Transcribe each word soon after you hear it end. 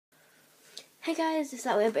Hey guys, it's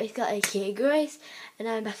that way basically aka Grace, and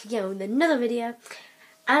I'm back again with another video.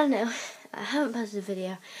 I don't know, I haven't posted a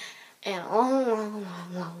video in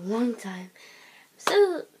a long time.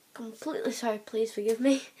 So completely sorry, please forgive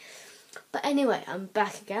me. But anyway, I'm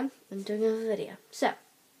back again and doing another video. So,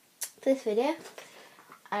 for this video,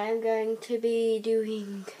 I'm going to be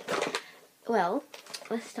doing, well,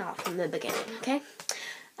 let's start from the beginning, okay?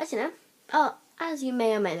 As you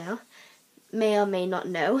may or may not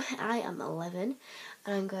know, I am 11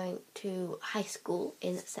 and I'm going to high school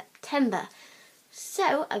in September.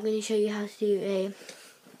 So I'm going to show you how to do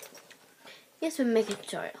a makeup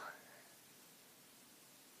tutorial.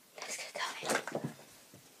 Let's get going.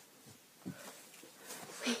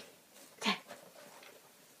 Okay.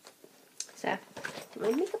 So,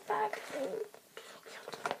 my makeup bag.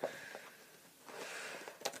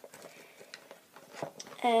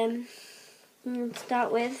 I'm going to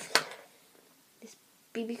start with this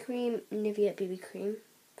BB cream, Nivea BB cream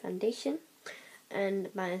foundation,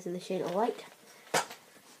 and mine is in the shade of light.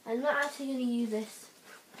 I'm not actually going to use this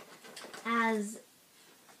as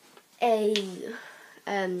a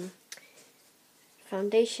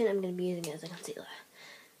foundation. I'm going to be using it as a concealer.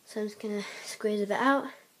 So I'm just going to squeeze a bit out.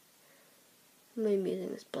 I'm going to be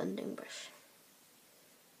using this blending brush.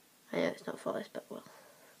 I know it's not for this, but well.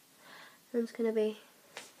 I'm just going to be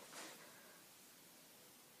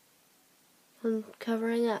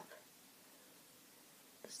covering up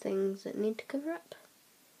the things that need to cover up.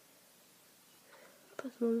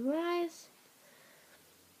 Put some on my eyes.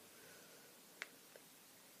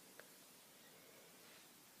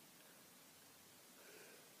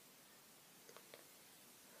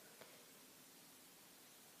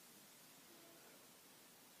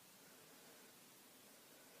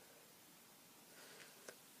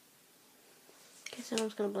 Okay, so I'm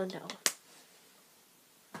just going to blend it all.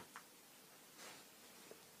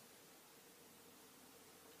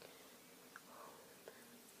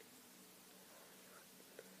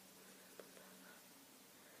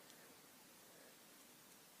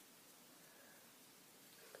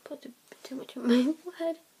 Put a bit too much on my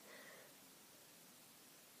forehead.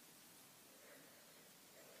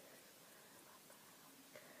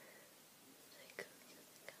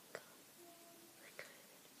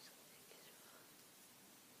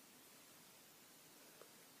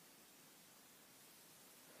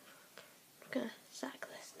 I'm gonna sack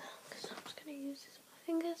this now because I'm just gonna use this with my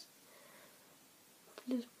fingers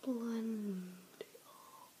to just blend it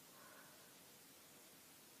all.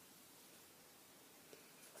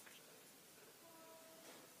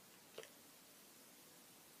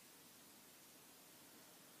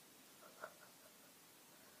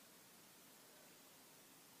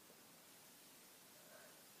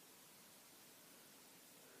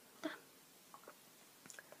 Done.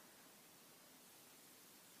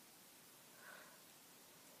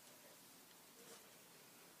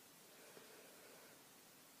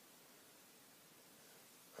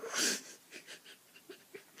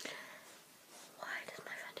 Why does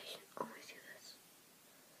my foundation always do this?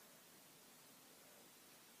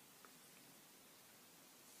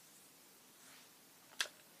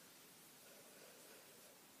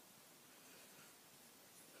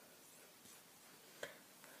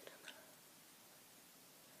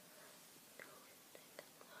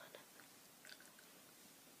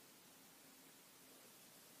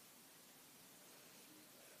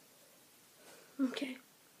 Okay,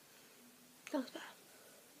 that was bad.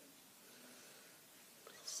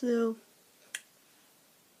 So,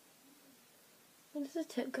 this is a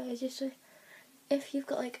tip, guys. Just so if you've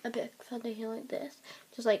got like a bit of foundation like this,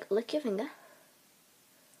 just like lick your finger.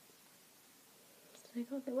 So you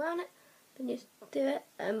got a bit around it, then you just do it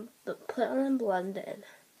and put it on and blend it in.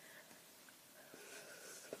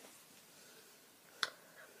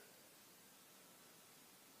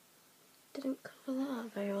 Didn't cover that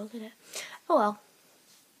up very well, did it? Oh well.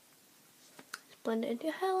 Just blend it into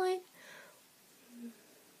your hairline.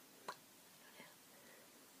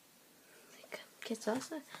 Okay, so that's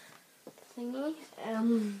the thingy.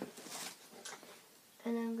 And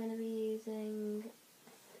I'm going to be using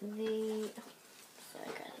the... Sorry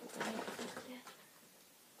guys, I'm going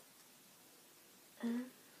to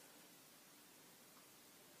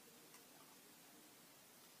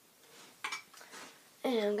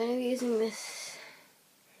and I'm going to be using this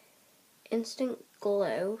Instant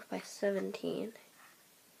Glow by 17.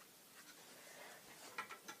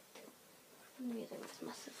 I'm using this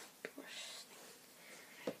massive brush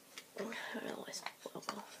thing. I don't know, it's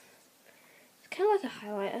kind of like a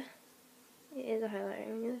highlighter. It is a highlighter.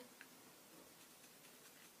 I'm going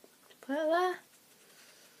to put it there.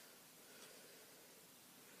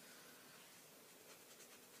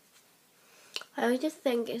 I just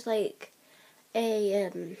think it's like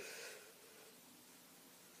a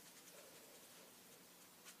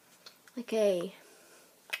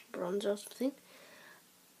bronzer or something.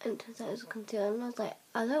 And it turns out it was a concealer, and I was like,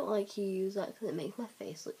 I don't like to use that because it makes my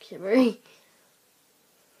face look shimmery.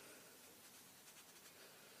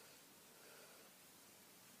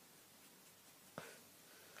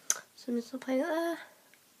 So I'm just applying it there.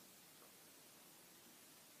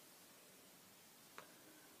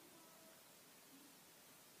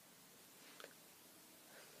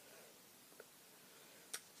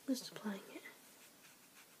 Just applying it.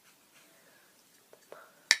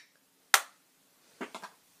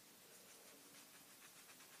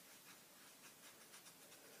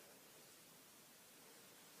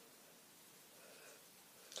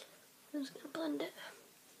 I'm just going to blend it.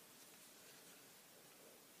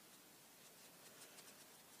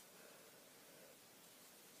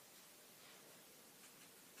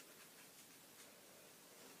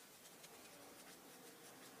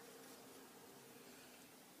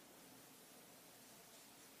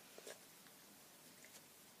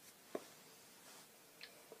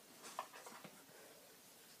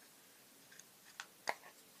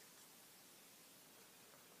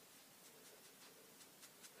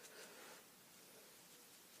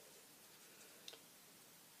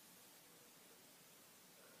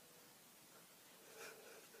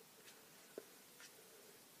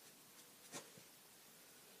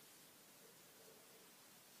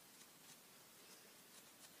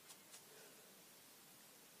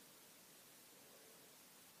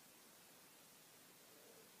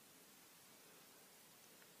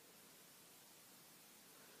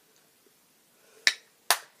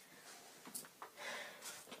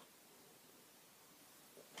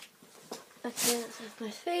 Okay, that's off my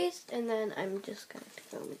face, and then I'm just going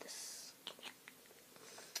to go with this.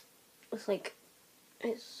 It's like,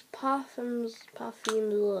 it's Parfums Love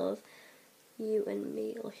You and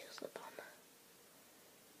Me Luscious Lip Balm.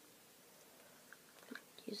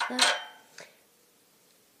 Use that.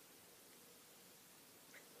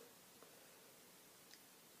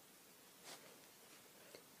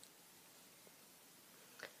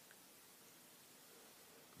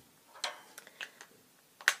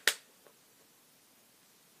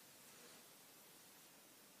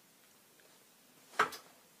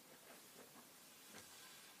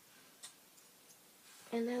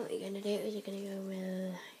 And then what you're going to do is you're going to go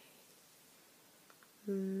with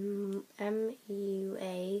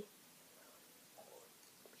MUA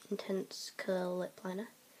Intense Colour Lip Liner.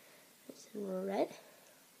 It's in red.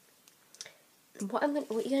 And what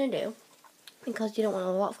you're going to do, because you don't want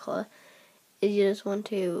a lot of colour, is you just want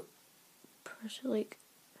to press it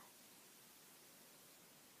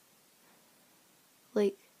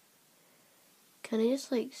like kind of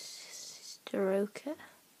just like stroke it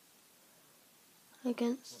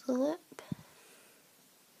against the lip.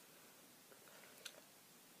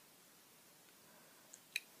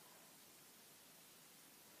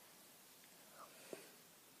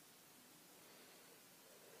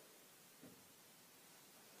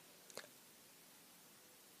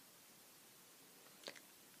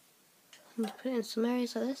 I'm going to put it in some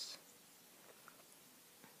areas like this.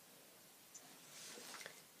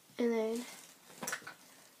 And then you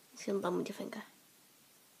can blend with your finger.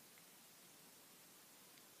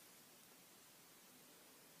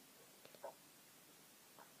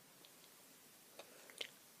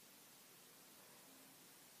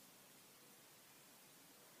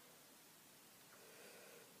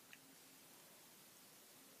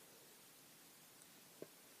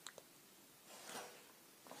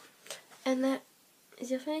 And that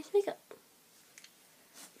is your finished makeup.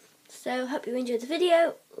 So, hope you enjoyed the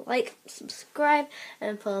video. Like, subscribe,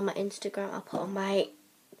 and follow my Instagram. I'll put all my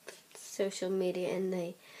social media in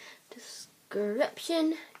the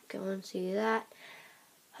description. Go and see that.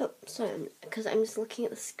 Because I'm just looking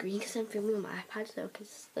at the screen because I'm filming on my iPad, so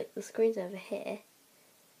because like the screen's over here,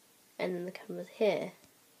 and then the camera's here.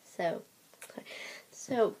 So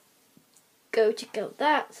go check out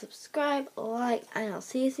that, subscribe, like, and I'll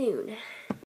see you soon.